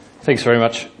Thanks very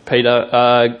much, Peter.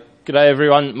 G'day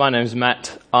everyone, my name's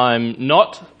Matt. I'm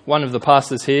not one of the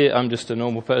pastors here, I'm just a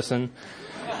normal person.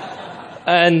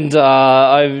 And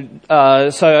I've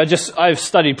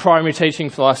studied primary teaching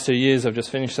for the last 2 years, I've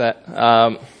just finished that.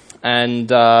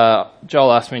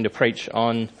 Joel asked me to preach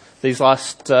on these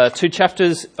last 2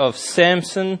 chapters of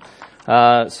Samson, so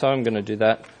I'm going to do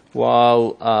that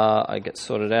while I get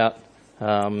sorted out.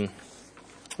 I'm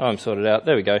sorted out,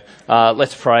 there we go.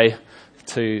 Let's pray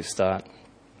to start.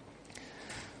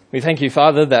 We thank you,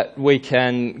 Father, that we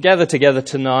can gather together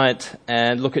tonight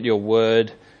and look at your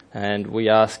word, and we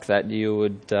ask that you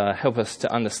would help us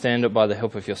to understand it by the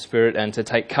help of your Spirit and to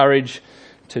take courage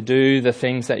to do the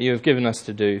things that you have given us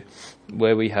to do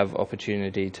where we have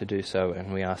opportunity to do so,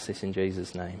 and we ask this in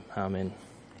Jesus' name. Amen.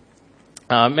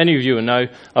 Many of you will know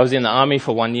I was in the army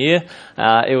for 1 year.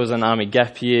 It was an army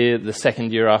gap year, the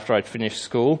second year after I'd finished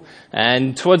school.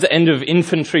 And towards the end of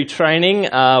infantry training,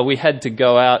 we had to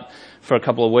go out for a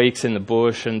couple of weeks in the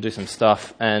bush and do some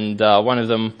stuff. And one of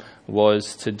them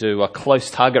was to do a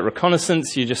close target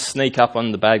reconnaissance. You just sneak up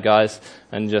on the bad guys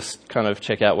and just kind of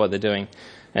check out what they're doing.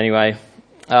 Anyway,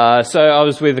 so I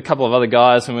was with a couple of other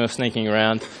guys and we were sneaking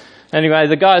around. Anyway,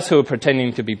 the guys who were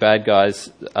pretending to be bad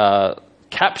guys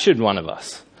captured one of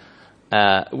us,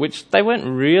 which they weren't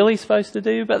really supposed to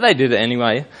do, but they did it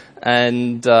anyway.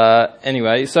 And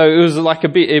anyway, so it was like a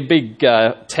big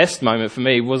test moment for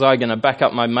me. Was I going to back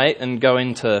up my mate and go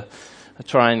in to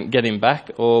try and get him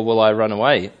back, or will I run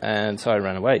away? And so I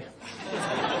ran away.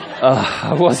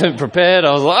 I wasn't prepared.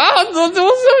 I was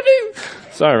like,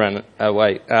 so I ran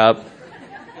away.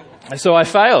 So I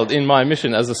failed in my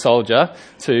mission as a soldier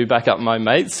to back up my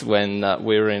mates when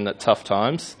we were in tough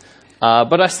times.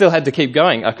 But I still had to keep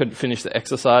going. I couldn't finish the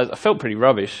exercise. I felt pretty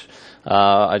rubbish.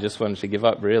 I just wanted to give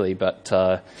up, really. But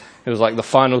it was like the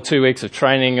final 2 weeks of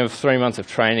training, of 3 months of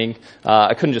training.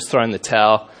 I couldn't just throw in the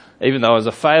towel. Even though I was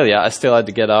a failure, I still had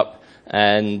to get up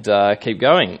and keep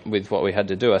going with what we had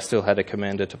to do. I still had a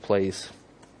commander to please.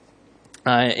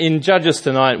 In Judges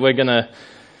tonight, we're going to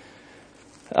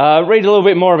read a little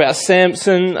bit more about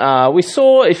Samson. We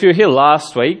saw, if you were here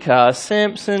last week,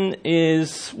 Samson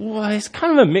he's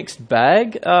kind of a mixed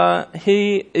bag.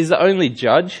 He is the only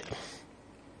judge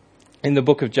in the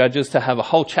book of Judges to have a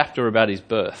whole chapter about his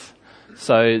birth.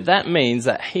 So that means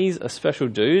that he's a special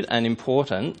dude and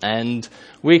important, and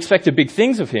we expected big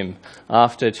things of him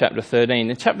after chapter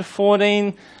 13. In chapter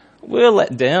 14, we were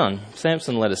let down.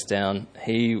 Samson let us down.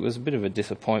 He was a bit of a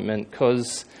disappointment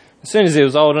because as soon as he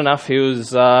was old enough, he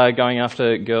was going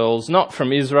after girls, not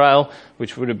from Israel,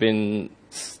 which would have been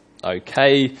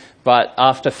okay, but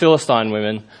after Philistine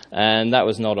women, and that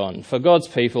was not on. For God's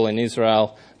people in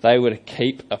Israel, they were to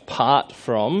keep apart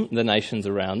from the nations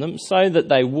around them so that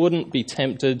they wouldn't be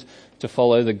tempted to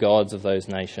follow the gods of those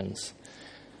nations.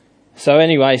 So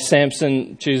anyway,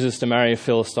 Samson chooses to marry a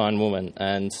Philistine woman,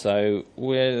 and so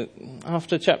we're,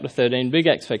 after chapter 13, big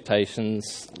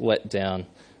expectations, let down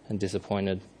and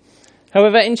disappointed.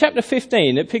 However, in chapter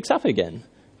 15, it picks up again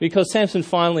because Samson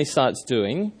finally starts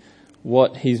doing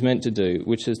what he's meant to do,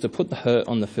 which is to put the hurt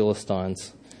on the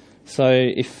Philistines. So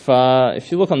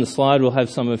if you look on the slide, we'll have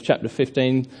some of chapter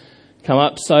 15 come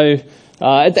up. So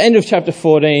at the end of chapter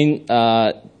 14,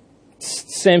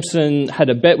 Samson had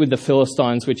a bet with the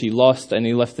Philistines, which he lost, and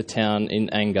he left the town in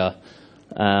anger.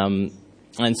 And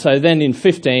so then in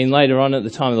 15, later on at the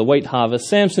time of the wheat harvest,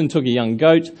 Samson took a young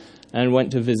goat and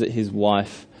went to visit his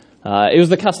wife. It was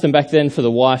the custom back then for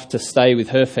the wife to stay with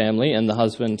her family and the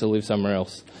husband to live somewhere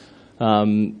else.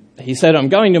 He said, "I'm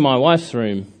going to my wife's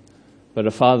room," but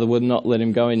her father would not let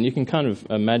him go in. You can kind of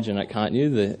imagine it, can't you?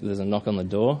 There's a knock on the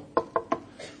door,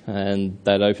 and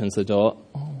Dad opens the door.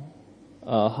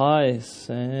 "Hi,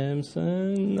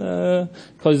 Samson."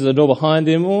 Closes the door behind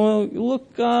him. "Oh,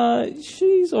 look,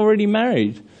 she's already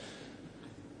married."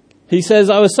 He says,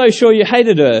 "I was so sure you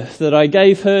hated her that I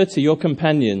gave her to your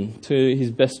companion, to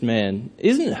his best man.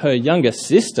 Isn't her younger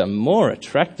sister more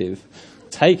attractive?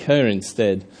 Take her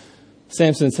instead."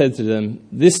 Samson said to them,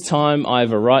 "This time I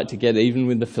have a right to get even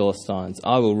with the Philistines.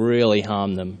 I will really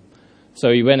harm them."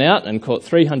 So he went out and caught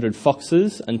 300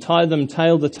 foxes and tied them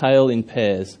tail to tail in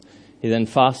pairs. He then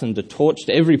fastened a torch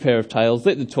to every pair of tails,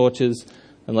 lit the torches,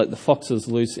 and let the foxes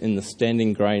loose in the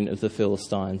standing grain of the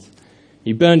Philistines.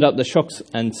 He burned up the shocks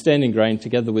and standing grain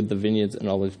together with the vineyards and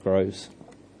olive groves.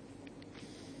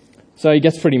 So he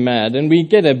gets pretty mad, and we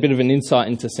get a bit of an insight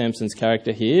into Samson's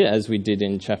character here, as we did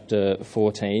in chapter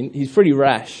 14. He's pretty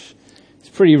rash,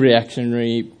 he's pretty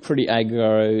reactionary, pretty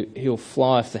aggro, he'll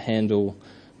fly off the handle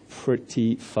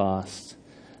pretty fast.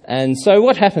 And so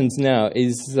what happens now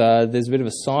is there's a bit of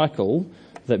a cycle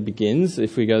that begins,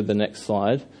 if we go to the next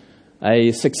slide,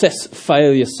 a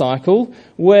success-failure cycle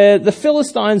where the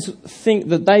Philistines think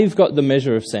that they've got the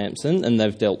measure of Samson and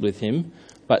they've dealt with him,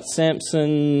 but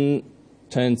Samson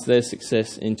turns their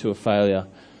success into a failure,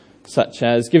 such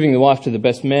as giving the wife to the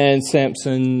best man.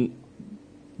 Samson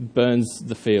burns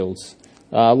the fields.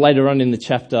 Later on in the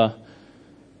chapter,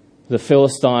 the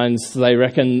Philistines, they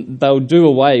reckon they'll do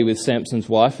away with Samson's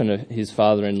wife and his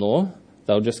father-in-law.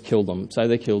 They'll just kill them. So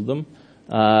they killed them.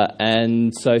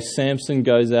 And so Samson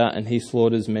goes out and he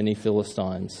slaughters many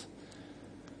Philistines.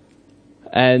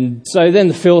 And so then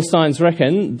the Philistines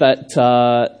reckon that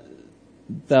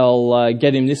they'll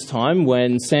get him this time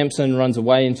when Samson runs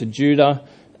away into Judah,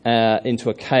 into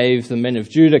a cave. The men of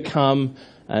Judah come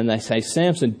and they say,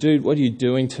 "Samson, dude, what are you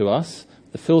doing to us?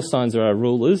 The Philistines are our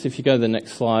rulers." If you go to the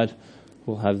next slide,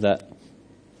 we'll have that.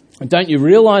 "Don't you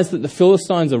realise that the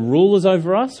Philistines are rulers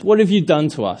over us? What have you done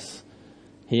to us?"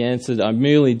 He answered, "I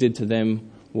merely did to them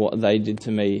what they did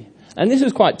to me." And this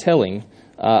is quite telling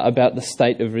about the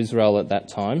state of Israel at that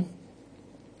time.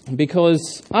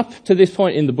 Because up to this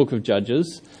point in the book of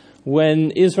Judges,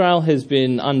 when Israel has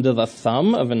been under the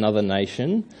thumb of another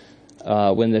nation,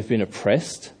 when they've been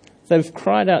oppressed, they've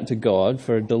cried out to God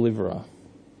for a deliverer.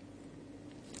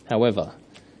 However,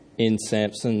 in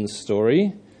Samson's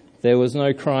story, there was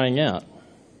no crying out.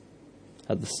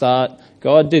 At the start,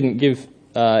 God didn't give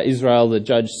Israel the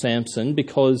judge Samson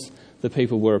because the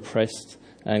people were oppressed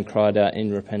and cried out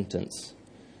in repentance.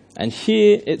 And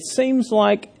here it seems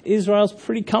like Israel's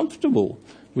pretty comfortable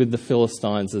with the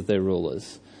Philistines as their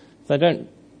rulers. They don't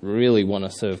really want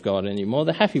to serve God anymore.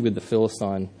 They're happy with the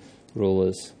Philistine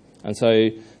rulers. And so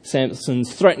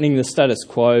Samson's threatening the status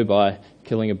quo by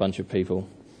killing a bunch of people.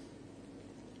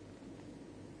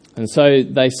 And so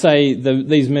they say,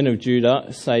 these men of Judah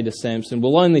say to Samson,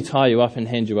 "We'll only tie you up and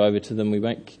hand you over to them. We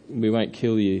won't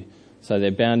kill you." So they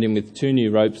bound him with 2 new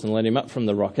ropes and led him up from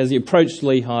the rock. As he approached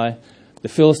Lehi, the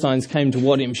Philistines came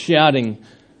toward him, shouting.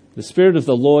 The Spirit of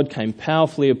the Lord came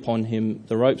powerfully upon him.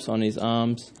 The ropes on his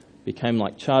arms became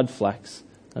like charred flax,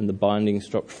 and the bindings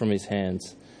dropped from his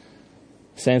hands.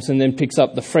 Samson then picks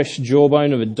up the fresh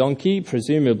jawbone of a donkey,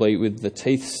 presumably with the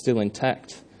teeth still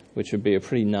intact, which would be a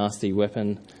pretty nasty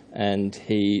weapon, and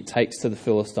he takes to the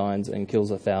Philistines and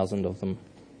kills 1,000 of them.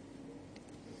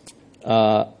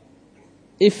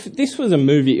 If this was a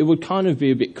movie, it would kind of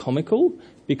be a bit comical,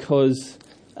 because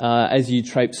as you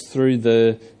traipse through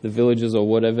the villages or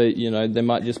whatever, there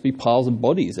might just be piles of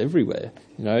bodies everywhere.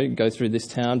 Go through this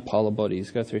town, pile of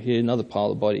bodies. Go through here, another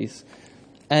pile of bodies.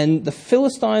 And the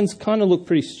Philistines kind of look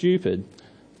pretty stupid.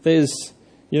 There's,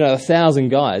 1,000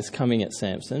 guys coming at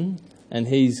Samson, and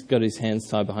he's got his hands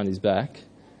tied behind his back.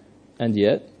 And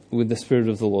yet, with the Spirit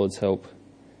of the Lord's help,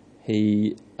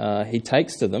 he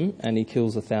takes to them and he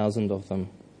kills 1,000 of them.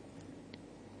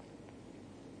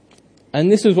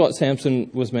 And this is what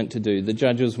Samson was meant to do. The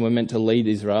judges were meant to lead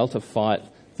Israel to fight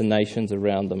the nations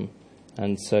around them.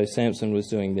 And so Samson was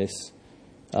doing this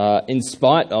in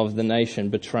spite of the nation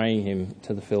betraying him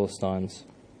to the Philistines.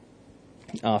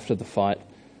 After the fight,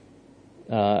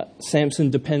 Samson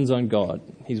depends on God.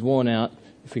 He's worn out.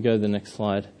 If we go to the next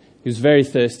slide. He was very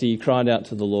thirsty. He cried out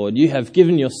to the Lord, "You have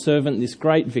given your servant this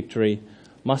great victory.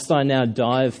 Must I now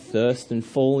die of thirst and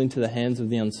fall into the hands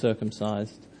of the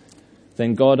uncircumcised?"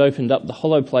 Then God opened up the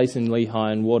hollow place in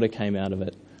Lehi, and water came out of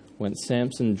it. When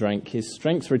Samson drank, his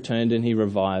strength returned and he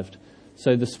revived.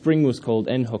 So the spring was called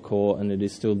En-Hakkore, and it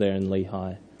is still there in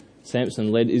Lehi.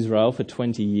 Samson led Israel for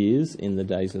 20 years in the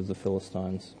days of the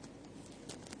Philistines.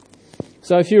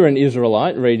 So if you're an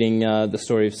Israelite reading the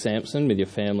story of Samson with your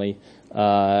family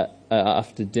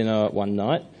after dinner one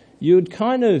night, you would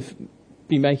kind of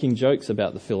be making jokes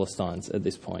about the Philistines at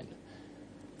this point.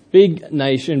 Big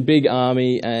nation, big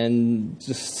army, and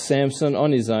just Samson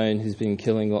on his own has been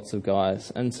killing lots of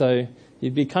guys. And so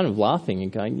you'd be kind of laughing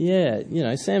and going, yeah,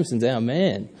 Samson's our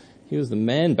man. He was the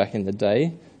man back in the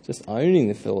day, just owning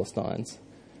the Philistines.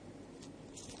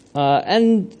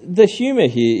 And the humour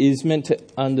here is meant to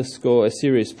underscore a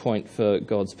serious point for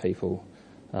God's people,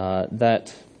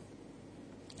 that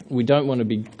we don't want to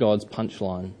be God's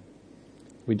punchline.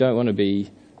 We don't want to be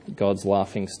God's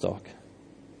laughing stock.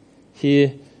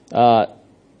 Here,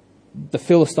 the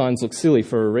Philistines look silly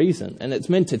for a reason, and it's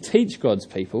meant to teach God's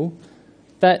people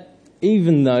that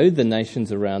even though the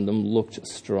nations around them looked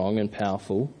strong and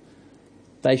powerful,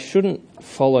 they shouldn't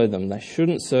follow them. They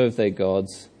shouldn't serve their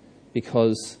gods,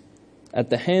 because at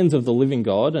the hands of the living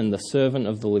God and the servant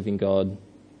of the living God,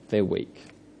 they're weak.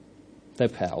 They're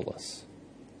powerless.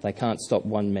 They can't stop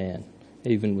one man,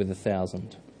 even with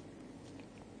 1,000.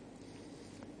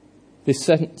 This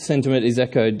sentiment is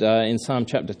echoed in Psalm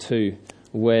chapter 2,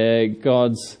 where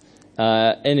God's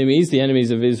enemies, the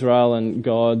enemies of Israel and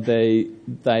God, they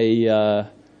are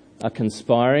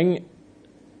conspiring.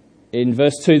 In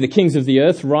verse 2, the kings of the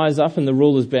earth rise up and the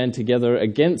rulers band together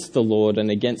against the Lord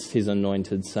and against his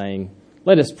anointed, saying,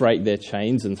 "Let us break their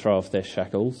chains and throw off their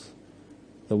shackles."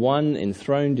 The one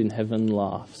enthroned in heaven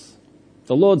laughs.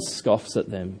 The Lord scoffs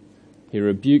at them. He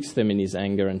rebukes them in his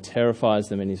anger and terrifies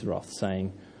them in his wrath,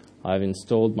 saying, "I have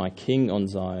installed my king on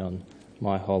Zion,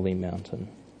 my holy mountain."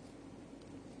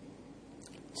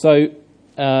 So,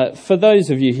 for those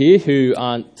of you here who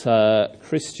aren't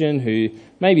Christian, who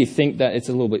maybe think that it's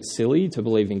a little bit silly to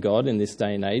believe in God in this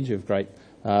day and age of great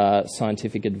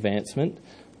scientific advancement,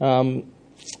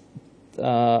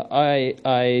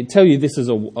 I tell you this as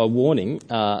a warning,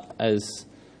 as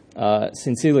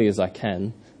sincerely as I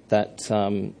can, that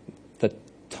the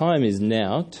time is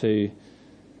now to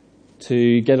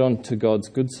get onto God's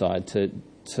good side, to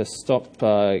stop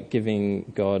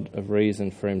giving God a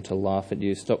reason for him to laugh at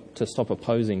you, to stop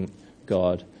opposing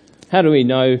God. How do we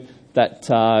know that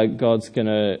God's going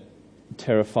to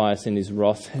terrify us in his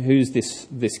wrath? Who's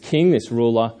this king, this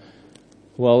ruler?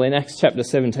 Well, in Acts chapter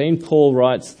 17, Paul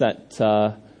writes that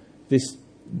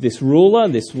this ruler,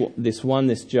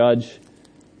 this judge,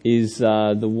 is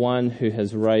the one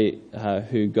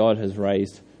who God has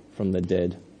raised from the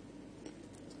dead.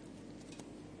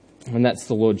 And that's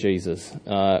the Lord Jesus.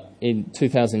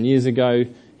 2,000 years ago,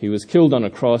 he was killed on a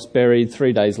cross, buried,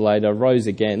 3 days later, rose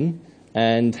again,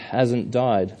 and hasn't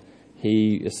died.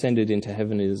 He ascended into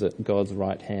heaven, is at God's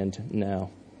right hand now.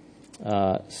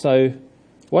 So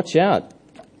watch out.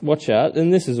 Watch out,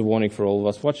 and this is a warning for all of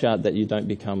us. Watch out that you don't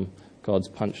become God's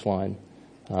punchline.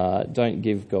 Don't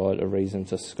give God a reason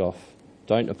to scoff.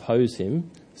 Don't oppose him.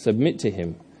 Submit to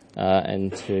him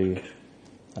and to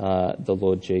the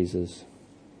Lord Jesus.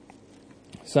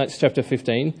 So that's chapter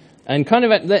 15. And kind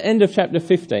of at the end of chapter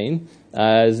 15,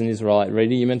 as an Israelite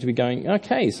reader, you're meant to be going,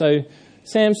 okay, so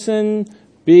Samson,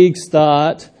 big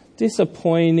start,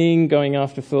 disappointing, going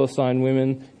after Philistine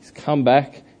women. He's come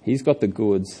back. He's got the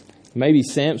goods. Maybe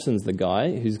Samson's the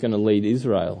guy who's going to lead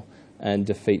Israel and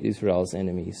defeat Israel's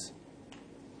enemies.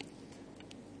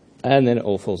 And then it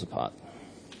all falls apart.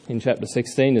 In chapter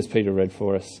 16, as Peter read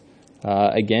for us,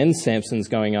 again, Samson's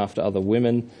going after other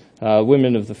women,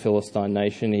 women of the Philistine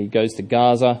nation. He goes to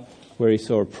Gaza, where he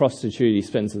saw a prostitute. He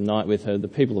spends the night with her. The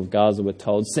people of Gaza were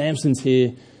told, "Samson's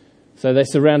here." So they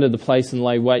surrounded the place and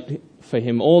lay wait for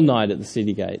him all night at the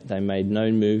city gate. They made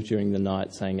no move during the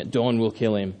night, saying, "At dawn we'll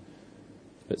kill him."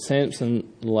 But Samson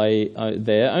lay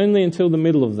there only until the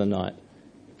middle of the night.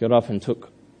 He got up and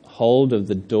took hold of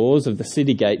the doors of the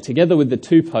city gate, together with the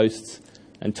 2 posts,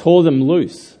 and tore them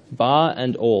loose, bar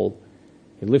and all.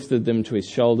 He lifted them to his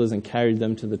shoulders and carried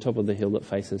them to the top of the hill that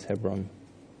faces Hebron.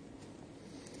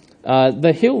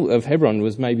 The hill of Hebron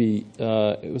was maybe,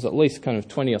 it was at least kind of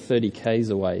 20 or 30 k's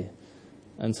away.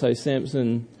 And so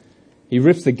Samson, he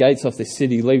rips the gates off the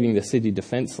city, leaving the city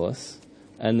defenceless,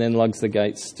 and then lugs the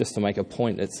gates just to make a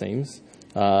point, it seems,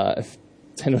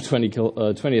 10 or 20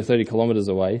 or 30 kilometres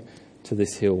away to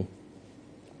this hill.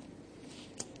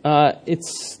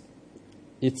 It's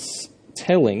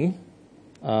telling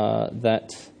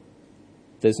that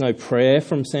there's no prayer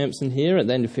from Samson here. At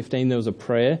the end of 15, there was a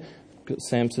prayer.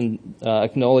 Samson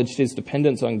acknowledged his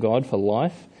dependence on God for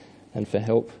life and for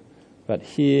help. But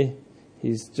here,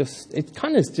 it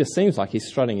kind of just seems like he's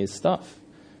strutting his stuff,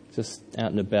 just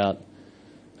out and about,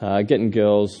 getting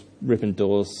girls, ripping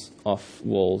doors off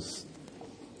walls.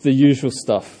 The usual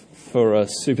stuff for a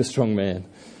super strong man.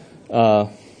 And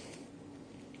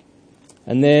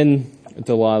then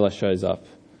Delilah shows up.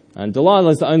 And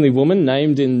Delilah is the only woman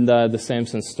named in the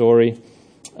Samson story,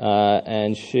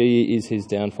 and she is his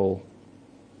downfall.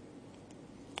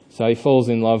 So he falls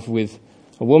in love with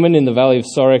a woman in the valley of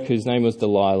Sorek whose name was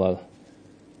Delilah.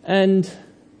 And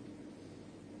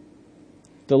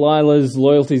Delilah's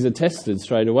loyalties are tested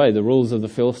straight away. The rulers of the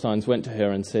Philistines went to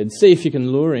her and said, "See if you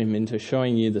can lure him into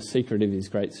showing you the secret of his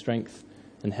great strength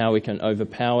and how we can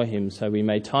overpower him so we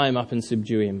may tie him up and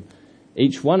subdue him.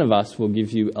 Each one of us will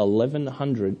give you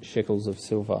 1,100 shekels of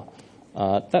silver."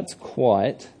 That's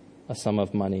quite a sum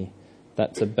of money.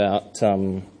 That's about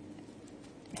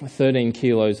 13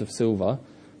 kilos of silver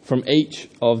from each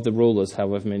of the rulers,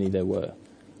 however many there were.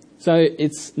 So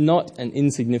it's not an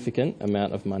insignificant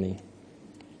amount of money.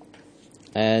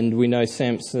 And we know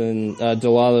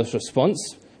Delilah's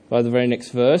response by the very next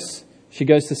verse. She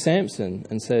goes to Samson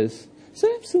and says,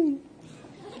 "Samson,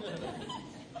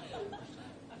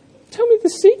 tell me the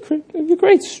secret of your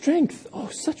great strength. Oh,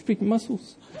 such big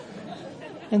muscles.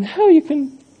 And how you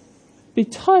can be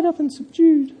tied up and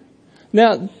subdued."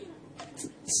 Now,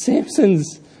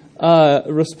 Samson's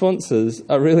responses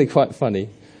are really quite funny.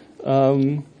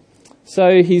 So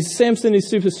Samson is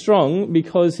super strong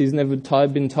because he's never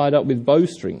been tied up with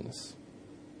bowstrings.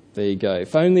 There you go.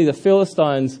 If only the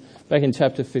Philistines back in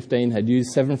chapter 15 had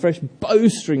used 7 fresh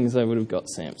bowstrings, they would have got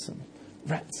Samson.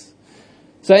 Rats.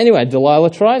 So anyway,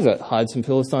 Delilah tries it. Hides some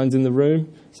Philistines in the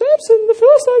room. Samson, the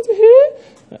Philistines are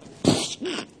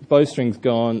here. Bowstrings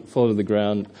gone, fall to the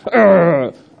ground.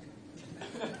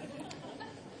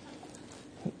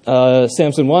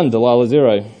 Samson 1, Delilah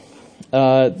 0.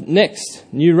 Next,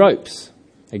 new ropes.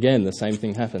 Again, the same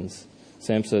thing happens.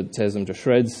 Samson tears them to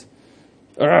shreds.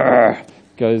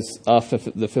 Goes after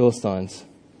the Philistines.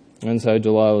 And so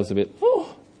Delilah's a bit,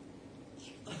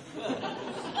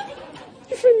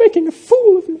 you've been making a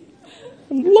fool of me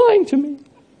and lying to me.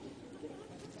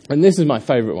 And this is my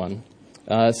favourite one.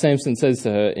 Samson says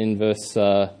to her in verse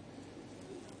 13,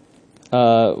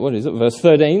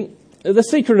 the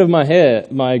secret of my hair,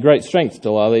 my great strength,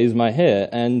 Delilah, is my hair,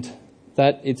 and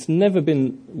that it's never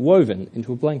been woven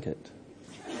into a blanket.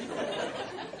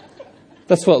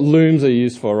 That's what looms are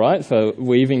used for, right? For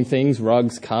weaving things,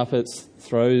 rugs, carpets,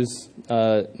 throws,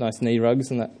 nice knee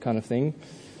rugs and that kind of thing.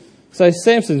 So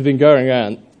Samson's been going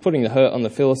around putting the hurt on the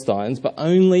Philistines, but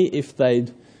only if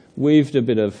they'd weaved a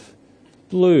bit of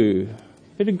blue,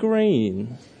 a bit of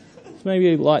green,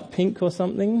 maybe light pink or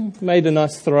something, made a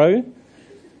nice throw,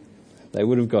 they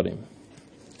would have got him.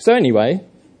 So anyway,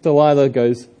 Delilah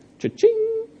goes,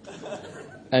 cha-ching,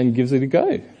 and gives it a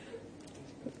go.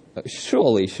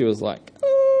 Surely she was like,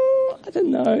 I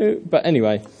don't know. But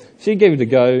anyway, she gave it a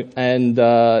go, and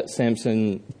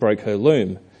Samson broke her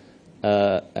loom.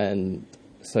 And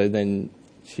so then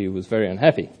she was very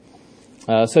unhappy.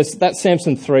 So that's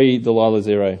Samson 3, Delilah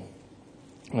 0.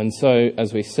 And so,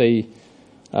 as we see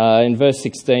in verse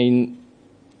 16,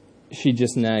 she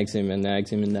just nags him and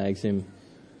nags him and nags him.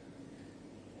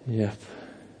 Yep.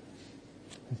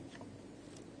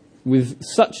 With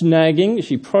such nagging,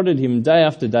 she prodded him day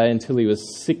after day until he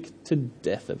was sick to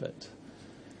death of it.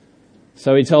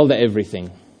 So he told her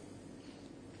everything.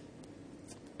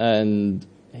 And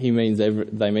they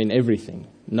mean everything.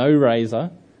 No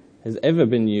razor has ever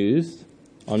been used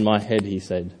on my head, he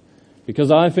said,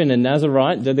 because I've been a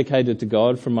Nazirite dedicated to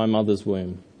God from my mother's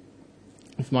womb.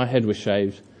 If my head was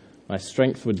shaved, my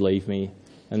strength would leave me,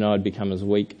 and I would become as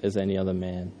weak as any other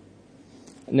man.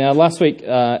 Now, last week,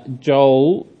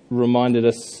 Joel reminded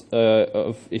us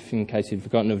in case you'd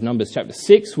forgotten, of Numbers chapter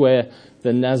 6, where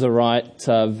the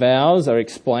Nazirite vows are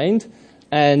explained.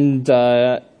 And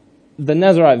the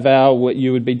Nazirite vow,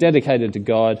 you would be dedicated to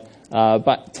God,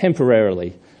 but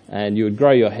temporarily. And you would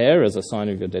grow your hair as a sign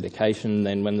of your dedication.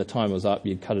 Then when the time was up,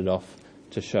 you'd cut it off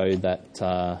to show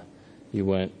that you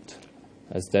weren't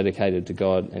as dedicated to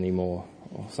God anymore,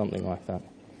 or something like that.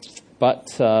 But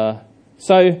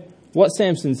so what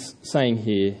Samson's saying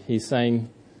here, he's saying,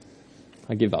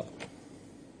 I give up.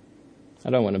 I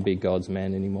don't want to be God's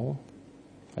man anymore.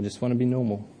 I just want to be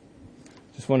normal.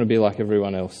 Just want to be like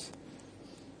everyone else.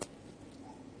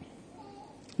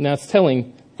 Now it's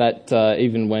telling that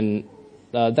even when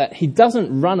that he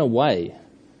doesn't run away.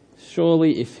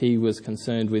 Surely if he was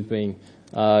concerned with being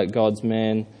God's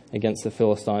man against the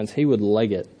Philistines, he would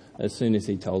leg it as soon as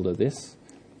he told her this.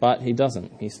 But he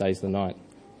doesn't. He stays the night.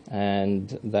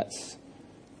 And that's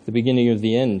the beginning of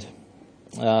the end.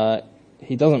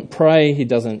 He doesn't pray. He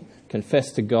doesn't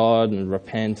confess to God and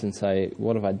repent and say,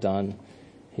 what have I done?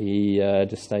 He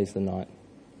just stays the night.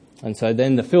 And so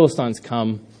then the Philistines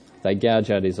come. They gouge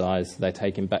out his eyes. They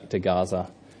take him back to Gaza.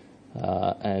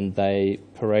 And they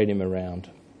parade him around.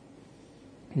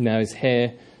 Now his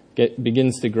hair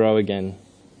begins to grow again.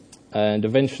 And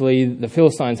eventually the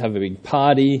Philistines have a big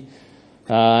party.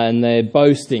 And they're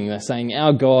boasting. They're saying,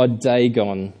 our God,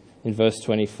 Dagon, in verse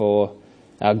 24,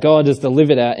 our God has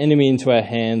delivered our enemy into our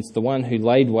hands, the one who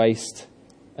laid waste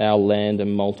our land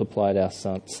and multiplied our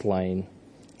slain.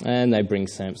 And they bring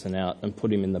Samson out and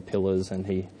put him in the pillars, and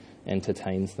he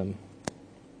entertains them.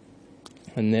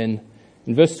 And then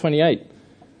in verse 28,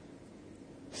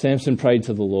 Samson prayed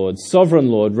to the Lord, Sovereign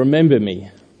Lord, remember me.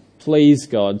 Please,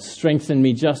 God, strengthen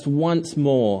me just once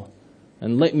more,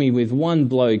 and let me with one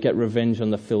blow get revenge on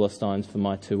the Philistines for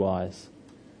my 2 eyes.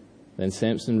 Then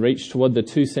Samson reached toward the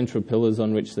 2 central pillars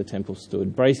on which the temple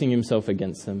stood, bracing himself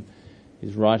against them,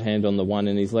 his right hand on the one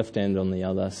and his left hand on the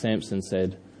other. Samson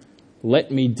said, let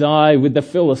me die with the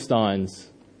Philistines.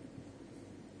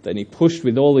 Then he pushed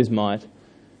with all his might,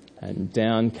 and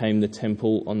down came the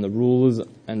temple on the rulers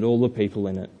and all the people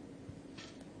in it.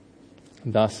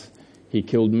 Thus he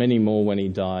killed many more when he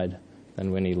died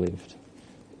than when he lived.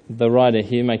 The writer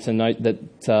here makes a note that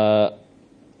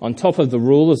On top of the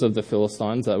rulers of the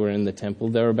Philistines that were in the temple,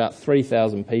 there were about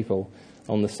 3,000 people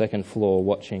on the second floor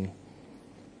watching.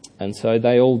 And so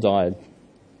they all died.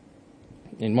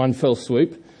 In one fell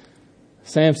swoop,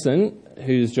 Samson,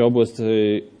 whose job was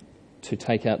to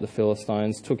take out the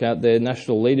Philistines, took out their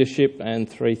national leadership and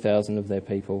 3,000 of their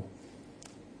people.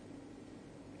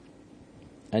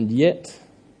 And yet,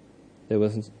 there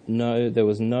was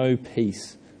no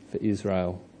peace for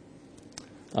Israel.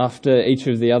 After each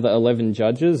of the other 11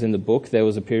 judges in the book, there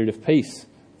was a period of peace.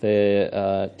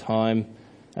 Their time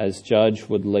as judge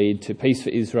would lead to peace for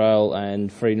Israel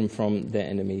and freedom from their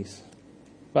enemies.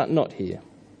 But not here.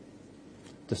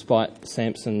 Despite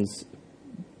Samson's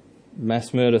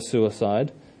mass murder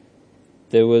suicide,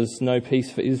 there was no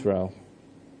peace for Israel.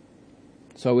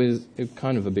 So it was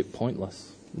kind of a bit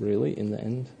pointless, really, in the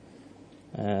end,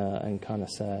 and kind of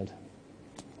sad.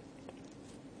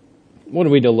 What are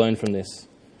we to learn from this?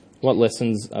 What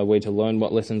lessons are we to learn?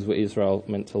 What lessons were Israel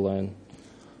meant to learn?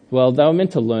 Well, they were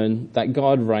meant to learn that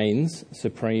God reigns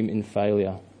supreme in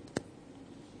failure.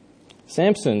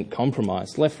 Samson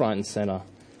compromised left, right and centre,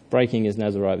 breaking his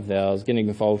Nazirite vows, getting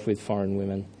involved with foreign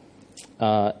women.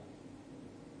 And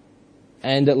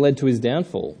it led to his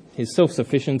downfall. His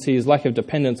self-sufficiency, his lack of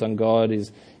dependence on God,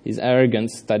 his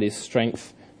arrogance that his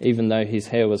strength, even though his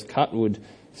hair was cut, would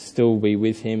still be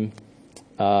with him,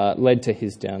 led to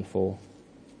his downfall.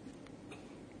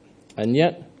 And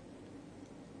yet,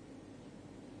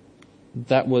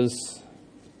 that was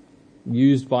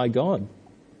used by God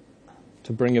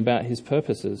to bring about his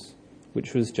purposes,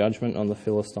 which was judgment on the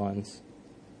Philistines.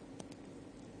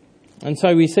 And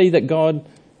so we see that God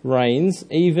reigns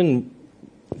even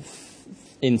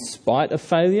in spite of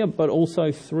failure, but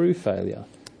also through failure,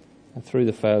 and through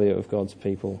the failure of God's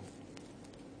people.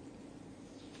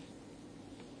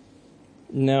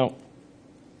 Now,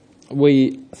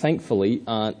 we thankfully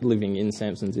aren't living in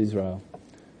Samson's Israel.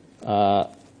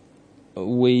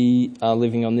 We are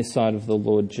living on this side of the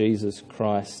Lord Jesus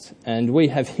Christ, and we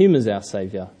have him as our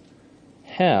Saviour.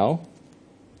 How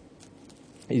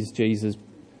does Jesus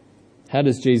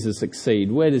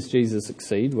succeed? Where does Jesus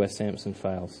succeed where Samson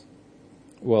fails?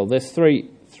 Well, there's three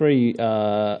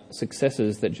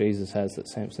successes that Jesus has that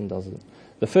Samson doesn't.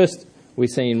 The first we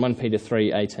see in 1 Peter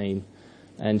 3:18,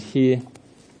 and here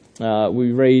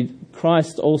we read,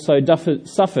 Christ also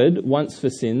suffered once for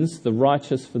sins, the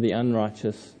righteous for the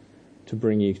unrighteous, to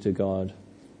bring you to God.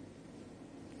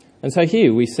 And so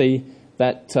here we see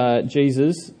that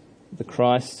Jesus, the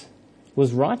Christ,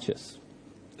 was righteous.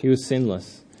 He was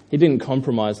sinless. He didn't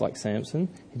compromise like Samson.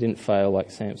 He didn't fail like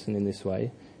Samson in this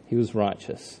way. He was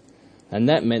righteous. And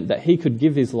that meant that he could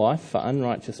give his life for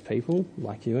unrighteous people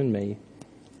like you and me,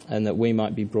 and that we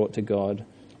might be brought to God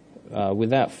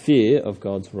without fear of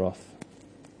God's wrath.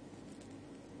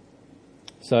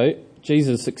 So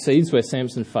Jesus succeeds where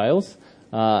Samson fails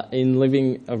in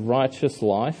living a righteous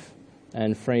life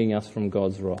and freeing us from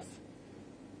God's wrath.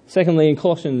 Secondly, in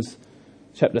Colossians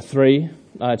chapter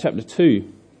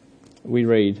 2, we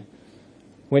read,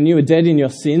 when you were dead in your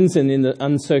sins and in the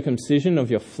uncircumcision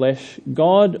of your flesh,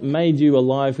 God made you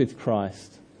alive with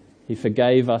Christ. He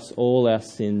forgave us all our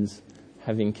sins,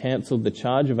 having cancelled the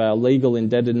charge of our legal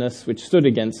indebtedness which stood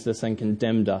against us and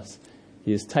condemned us.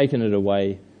 He has taken it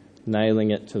away,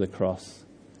 nailing it to the cross.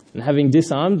 And having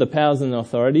disarmed the powers and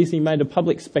authorities, he made a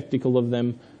public spectacle of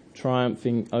them,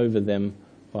 triumphing over them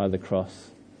by the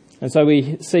cross. And so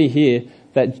we see here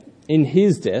that in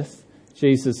his death,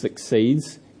 Jesus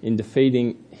succeeds in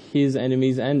defeating his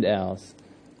enemies and ours.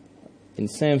 In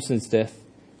Samson's death,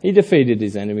 he defeated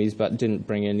his enemies but didn't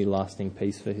bring any lasting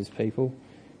peace for his people.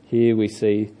 Here we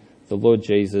see the Lord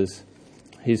Jesus.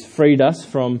 He's freed us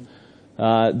from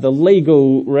the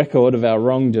legal record of our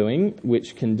wrongdoing,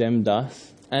 which condemned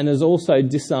us, and has also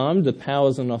disarmed the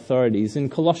powers and authorities. In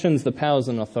Colossians, the powers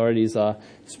and authorities are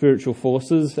spiritual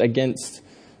forces against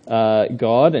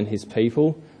God and his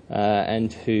people,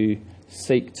 and who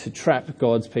seek to trap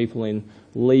God's people in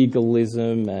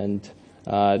legalism and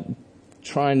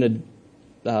trying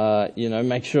to,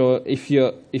 make sure if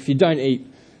you don't eat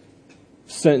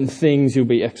certain things, you'll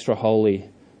be extra holy.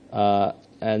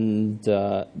 And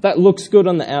that looks good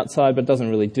on the outside, but doesn't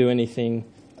really do anything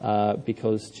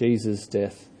because Jesus'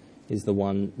 death is the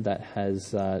one that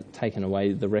has taken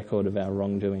away the record of our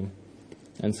wrongdoing.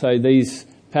 And so these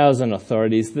powers and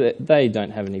authorities, they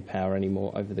don't have any power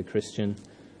anymore over the Christian,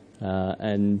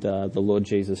 and the Lord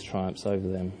Jesus triumphs over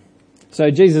them. So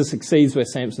Jesus succeeds where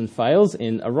Samson fails,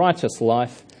 in a righteous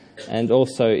life and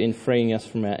also in freeing us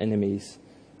from our enemies.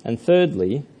 And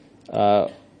thirdly,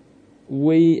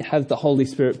 we have the Holy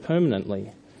Spirit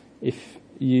permanently. If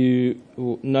you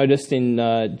noticed in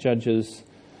Judges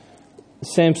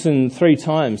Samson 3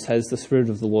 times has the Spirit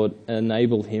of the Lord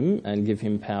enable him and give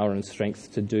him power and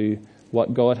strength to do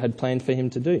what God had planned for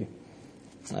him to do.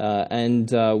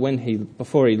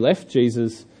 Before he left,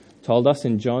 Jesus told us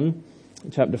in John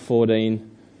chapter 14,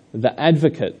 the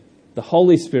Advocate, the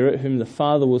Holy Spirit, whom the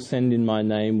Father will send in my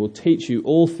name, will teach you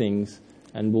all things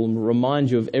and will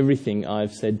remind you of everything I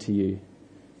have said to you.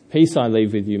 Peace I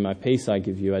leave with you, my peace I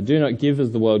give you. I do not give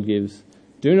as the world gives.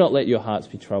 Do not let your hearts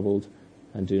be troubled,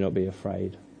 and do not be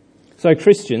afraid. So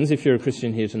Christians, if you're a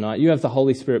Christian here tonight, you have the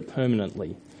Holy Spirit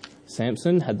permanently.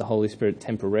 Samson had the Holy Spirit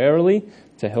temporarily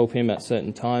to help him at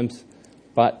certain times,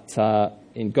 but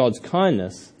in God's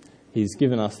kindness, he's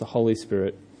given us the Holy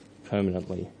Spirit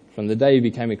permanently. From the day you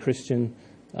became a Christian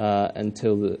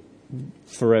until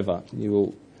forever, you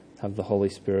will have the Holy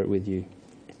Spirit with you.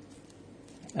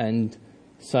 And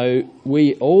so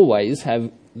we always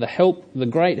have the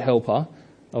great helper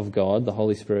of God, the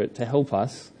Holy Spirit, to help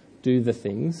us do the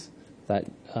things that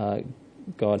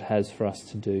God has for us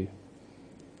to do.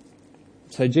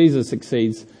 So Jesus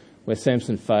succeeds where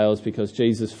Samson fails because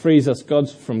Jesus frees us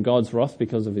from God's wrath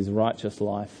because of his righteous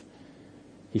life.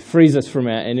 He frees us from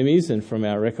our enemies and from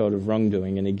our record of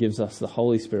wrongdoing, and he gives us the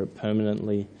Holy Spirit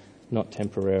permanently, not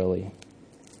temporarily.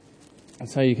 And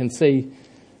so you can see,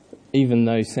 even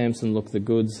though Samson looked the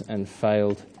goods and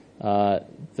failed, the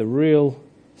real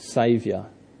Saviour,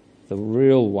 the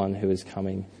real one who is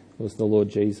coming, was the Lord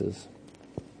Jesus.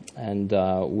 And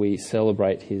we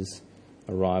celebrate his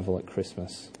arrival at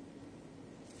Christmas.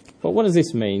 But what does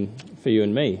this mean for you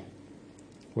and me?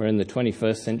 We're in the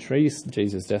 21st century.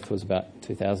 Jesus' death was about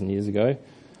 2,000 years ago.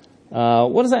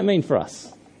 What does that mean for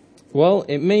us? Well,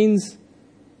 it means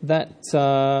that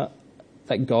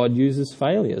God uses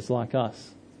failures like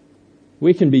us.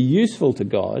 We can be useful to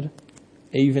God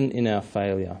even in our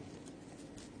failure.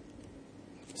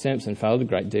 Samson failed a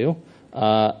great deal,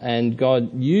 and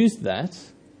God used that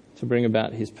to bring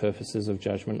about his purposes of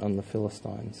judgment on the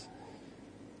Philistines.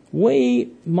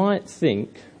 We might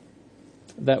think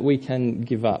that we can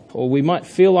give up, or we might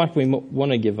feel like we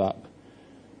want to give up.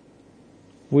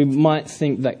 We might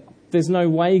think that there's no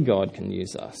way God can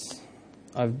use us.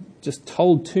 I've just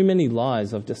told too many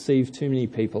lies. I've deceived too many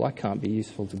people. I can't be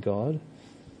useful to God.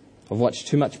 I've watched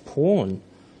too much porn.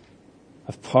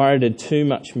 I've pirated too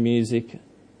much music.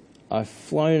 I've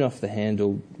flown off the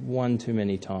handle one too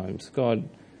many times. God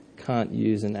can't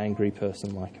use an angry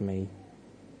person like me.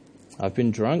 I've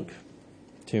been drunk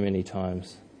too many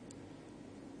times.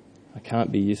 I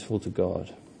can't be useful to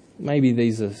God. Maybe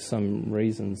these are some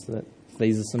reasons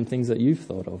these are some things that you've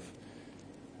thought of.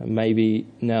 And maybe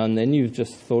now and then you've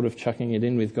just thought of chucking it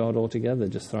in with God altogether,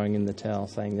 just throwing in the towel,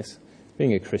 saying this,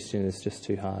 being a Christian is just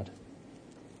too hard.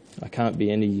 I can't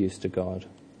be any use to God.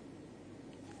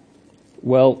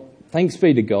 Well, thanks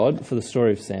be to God for the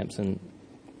story of Samson,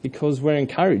 because we're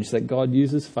encouraged that God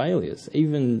uses failures,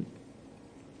 even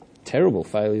terrible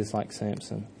failures like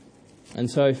Samson. And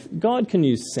so if God can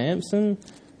use Samson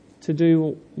to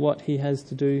do what he has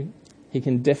to do, he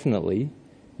can definitely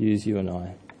use you and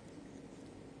I.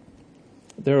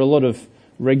 There are a lot of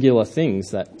regular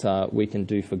things that we can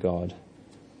do for God,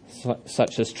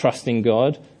 such as trusting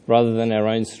God rather than our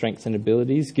own strength and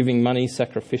abilities, giving money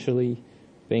sacrificially,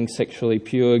 being sexually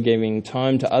pure, giving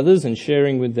time to others and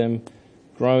sharing with them,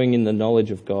 growing in the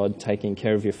knowledge of God, taking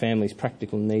care of your family's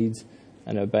practical needs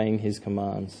and obeying his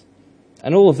commands.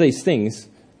 And all of these things,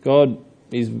 God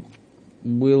is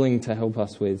willing to help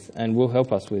us with and will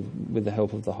help us with the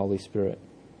help of the Holy Spirit.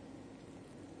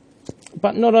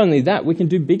 But not only that, we can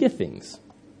do bigger things.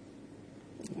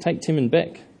 Take Tim and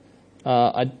Beck.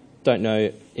 I don't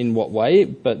know in what way,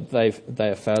 but they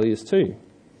are failures too.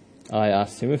 I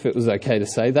asked him if it was okay to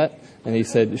say that, and he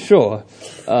said, sure.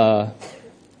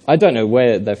 I don't know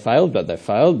where they failed, but they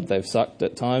failed. They've sucked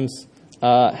at times.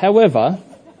 However,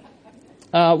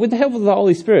 with the help of the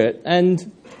Holy Spirit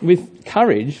and with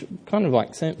courage, kind of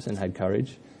like Samson had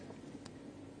courage,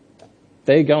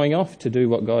 they're going off to do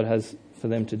what God has for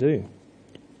them to do.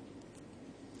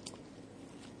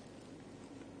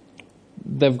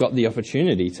 They've got the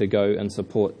opportunity to go and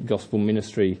support gospel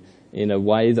ministry in a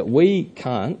way that we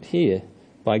can't here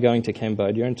by going to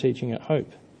Cambodia and teaching at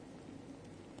Hope.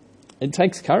 It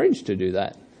takes courage to do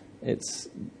that. It's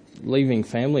leaving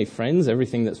family, friends,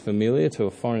 everything that's familiar to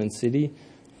a foreign city.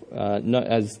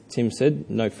 As Tim said,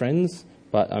 no friends,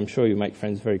 but I'm sure you make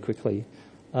friends very quickly.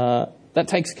 That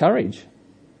takes courage.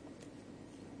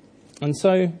 And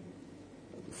so,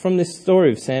 from this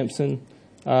story of Samson,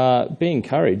 be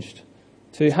encouraged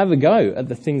to have a go at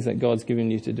the things that God's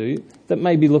given you to do that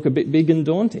maybe look a bit big and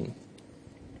daunting.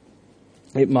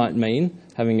 It might mean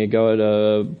having a go at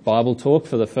a Bible talk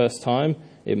for the first time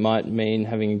It might mean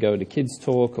having a go at a kids'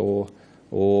 talk or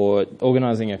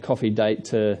organising a coffee date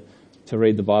to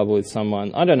read the Bible with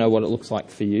someone. I don't know what it looks like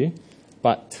for you,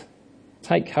 but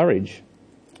take courage.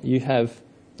 You have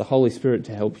the Holy Spirit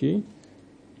to help you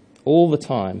all the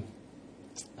time.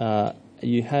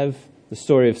 You have the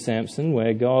story of Samson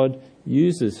where God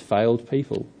uses failed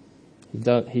people.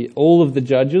 All of the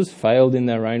judges failed in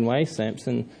their own way,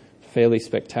 Samson fairly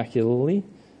spectacularly,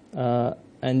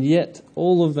 and yet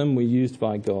all of them were used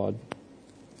by God.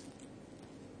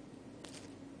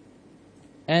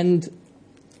 And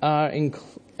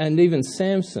even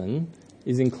Samson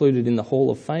is included in the Hall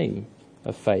of Fame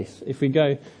of faith. If we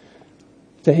go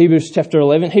to Hebrews chapter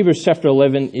 11, Hebrews chapter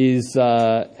 11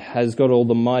 has got all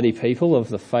the mighty people of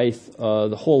the faith,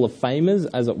 the Hall of Famers,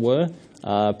 as it were,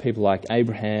 people like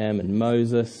Abraham and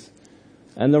Moses.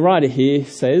 And the writer here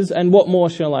says, "And what more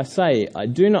shall I say? I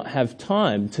do not have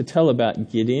time to tell about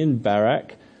Gideon,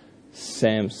 Barak,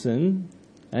 Samson,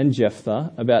 and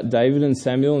Jephthah, about David and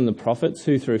Samuel and the prophets,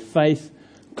 who through faith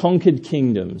conquered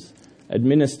kingdoms,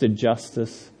 administered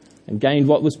justice, and gained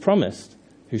what was promised,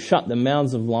 who shut the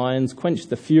mouths of lions, quenched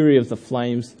the fury of the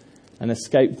flames, and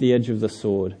escaped the edge of the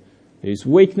sword, whose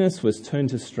weakness was turned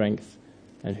to strength,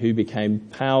 and who became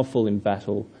powerful in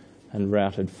battle and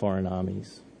routed foreign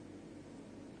armies."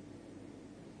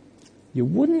 You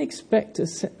wouldn't expect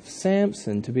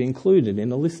Samson to be included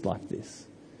in a list like this,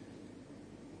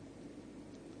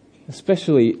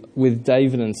 especially with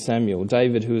David and Samuel.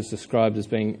 David, who is described as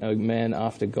being a man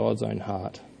after God's own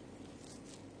heart.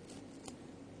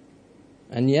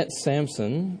 And yet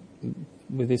Samson,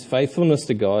 with his faithfulness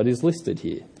to God, is listed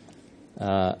here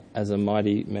as a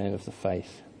mighty man of the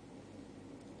faith.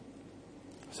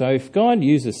 So if God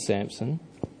uses Samson,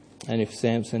 and if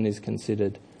Samson is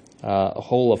considered a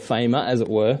Hall of Famer, as it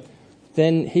were,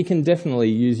 then he can definitely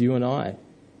use you and I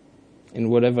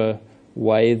in whatever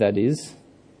way that is.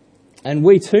 And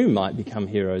we too might become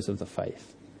heroes of the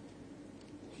faith.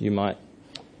 You might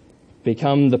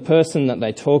become the person that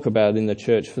they talk about in the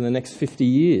church for the next 50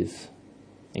 years,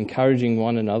 encouraging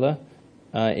one another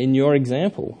in your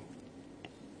example.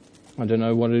 I don't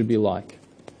know what it would be like,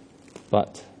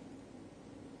 but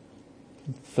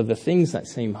for the things that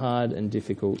seem hard and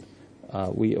difficult,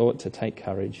 we ought to take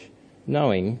courage,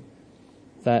 knowing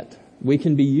that we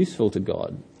can be useful to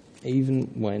God even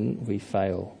when we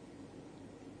fail.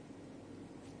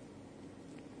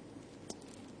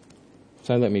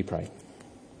 So let me pray.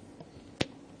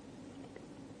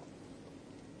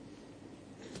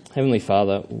 Heavenly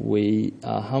Father, we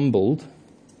are humbled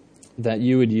that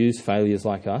you would use failures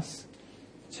like us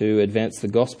to advance the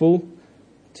gospel,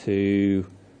 to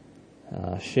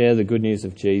share the good news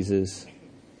of Jesus,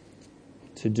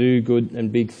 to do good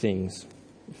and big things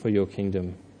for your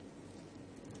kingdom.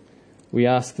 We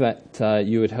ask that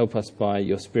you would help us by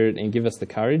your Spirit and give us the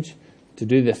courage to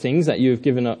do the things that you have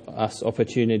given us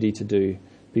opportunity to do,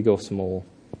 big or small.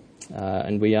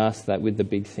 And we ask that with the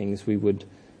big things we would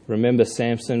remember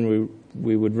Samson,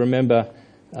 we would remember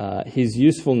his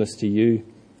usefulness to you,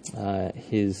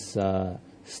 his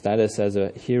status as a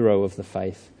hero of the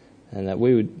faith, and that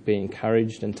we would be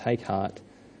encouraged and take heart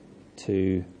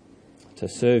to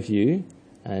serve you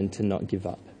and to not give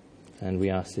up. And we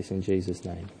ask this in Jesus'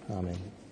 name. Amen.